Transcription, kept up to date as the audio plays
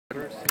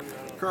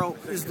Carl,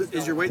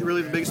 is your weight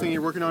really the biggest thing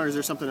you're working on, or is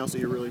there something else that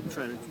you're really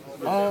trying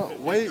to?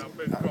 Weight.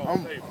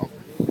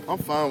 I'm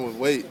fine with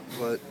weight,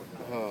 but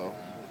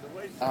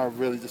I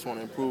really just want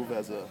to improve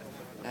as a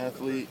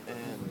athlete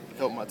and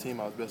help my team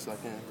out as best as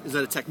I can. Is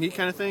that a technique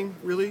kind of thing,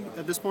 really,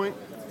 at this point?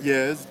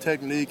 Yeah, it's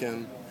technique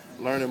and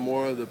learning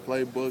more of the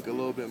playbook a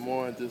little bit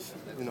more, and just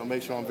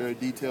make sure I'm very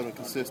detailed and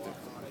consistent.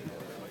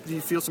 Do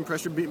you feel some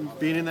pressure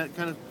being in that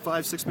kind of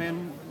 5-6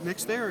 man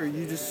mix there, or are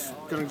you just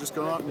going to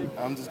go out and?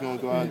 I'm just going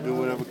to go out and do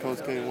whatever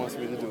Coach K wants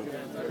me to do.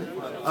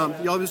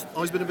 You always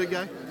been a big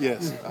guy?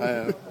 Yes, I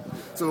have.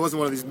 So it wasn't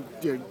one of these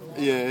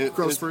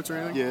growth spurts or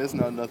anything? Yeah, it's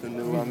not nothing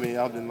new. I mean,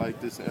 I've been like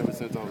this ever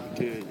since I was a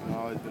kid. I've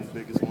always been the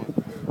biggest one.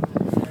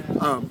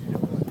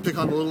 Pick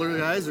on the littler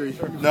guys, or?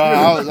 No,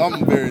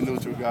 I'm a very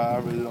neutral guy. I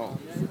really don't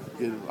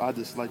get it. I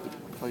just like to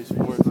play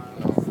sports.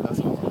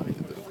 That's all I like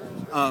to do.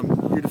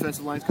 Your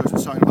defensive lines coach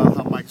was talking about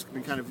how Mike's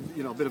been kind of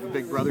a bit of a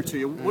big brother to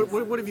you.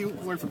 What have you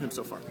learned from him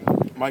so far?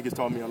 Mike has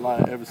taught me a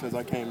lot ever since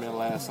I came in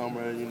last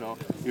summer.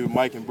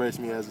 Mike embraced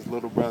me as his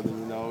little brother.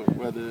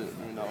 Whether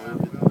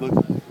if it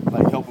looked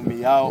like helping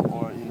me out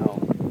or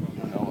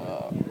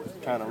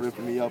kind of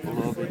ripping me up a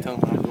little bit,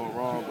 telling me I'm doing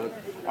wrong. But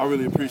I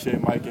really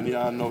appreciate Mike, and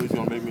I know he's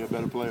going to make me a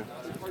better player.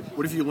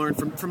 What have you learned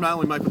from not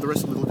only Mike but the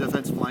rest of the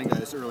defensive line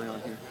guys early on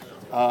here?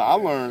 I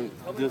learned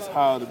just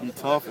how to be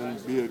tough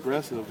and be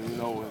aggressive, and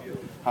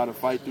how to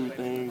fight through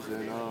things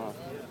and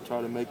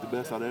try to make the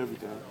best out of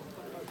everything.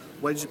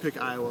 Why did you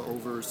pick Iowa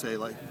over, say,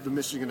 like the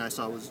Michigan I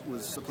saw was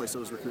a place that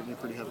was recruiting you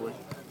pretty heavily?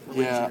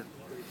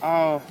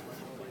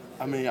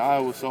 I mean,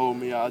 Iowa sold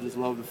me. I just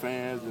love the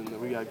fans, and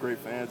we got great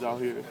fans out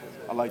here.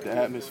 I like the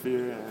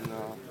atmosphere, and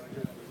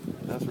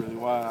that's really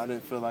why. I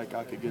didn't feel like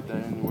I could get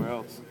that anywhere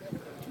else.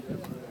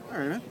 All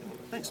right, man.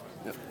 Thanks.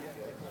 Yep.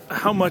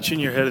 How much in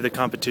your head of the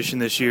competition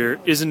this year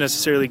isn't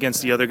necessarily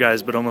against the other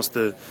guys, but almost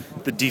the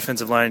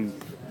defensive line,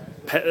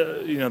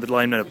 the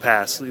linemen of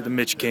past, the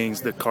Mitch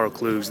Kings, the Carl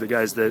Kluges, the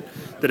guys that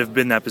have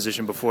been in that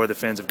position before, the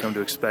fans have come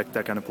to expect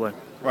that kind of play?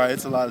 Right,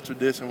 it's a lot of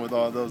tradition with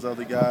all those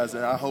other guys,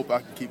 and I hope I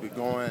can keep it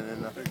going.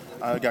 And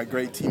I got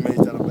great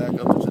teammates that'll back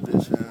up the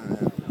tradition.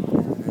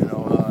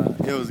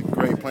 And it was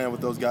great playing with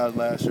those guys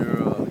last year.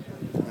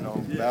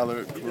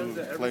 Ballard,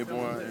 Kluges,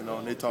 Claiborne,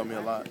 and they taught me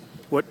a lot.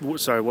 What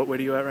weight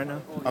are you at right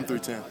now? I'm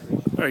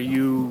 310. Are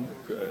you,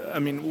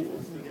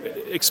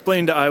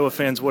 explain to Iowa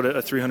fans what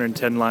a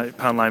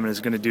 310-pound lineman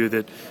is going to do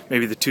that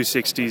maybe the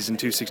 260s and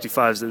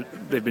 265s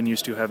that they've been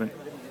used to haven't.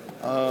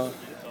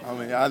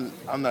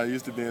 I'm not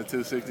used to being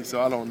 260,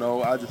 so I don't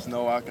know. I just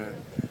know I can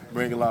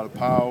bring a lot of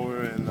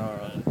power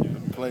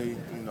and play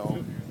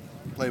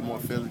more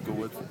physical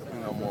with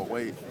more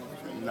weight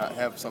and not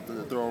have something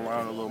to throw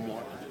around a little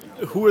more.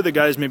 Who are the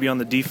guys maybe on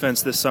the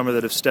defense this summer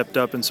that have stepped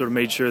up and sort of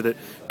made sure that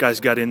guys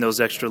got in those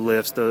extra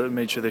lifts,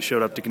 made sure they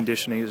showed up to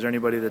conditioning? Is there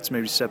anybody that's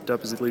maybe stepped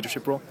up as a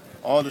leadership role?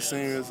 All the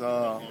seniors,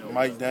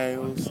 Mike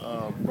Daniels,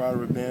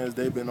 Broderick Benz,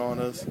 they've been on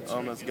us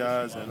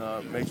guys,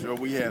 and make sure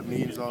we have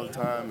meetings all the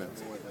time.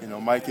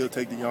 And Mike, he'll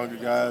take the younger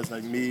guys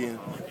like me and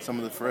some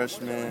of the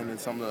freshmen and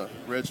some of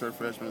the redshirt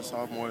freshmen and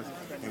sophomores,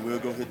 and we'll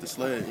go hit the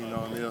sled.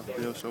 And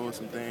they'll show us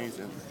some things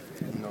and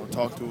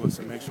talk to us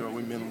and make sure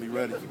we're mentally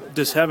ready.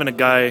 Just having a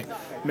guy,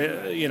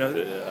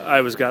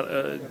 Iowa's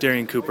got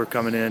Darian Cooper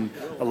coming in.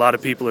 A lot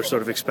of people are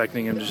sort of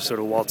expecting him to just sort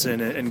of waltz in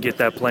and get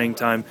that playing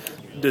time.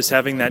 Does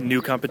having that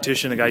new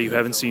competition, a guy you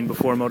haven't seen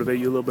before, motivate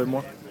you a little bit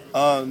more?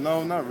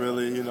 No, not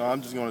really.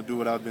 I'm just going to do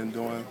what I've been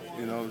doing,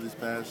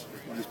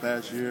 this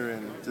past year,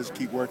 and just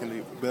keep working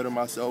to better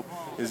myself.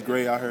 It's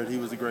great. I heard he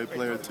was a great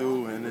player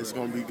too, and it's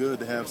going to be good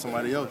to have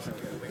somebody else,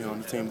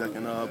 on the team that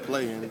can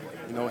play and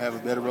have a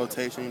better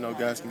rotation.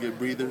 Guys can get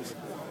breathers.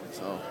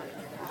 So,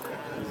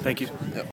 thank you. Yep.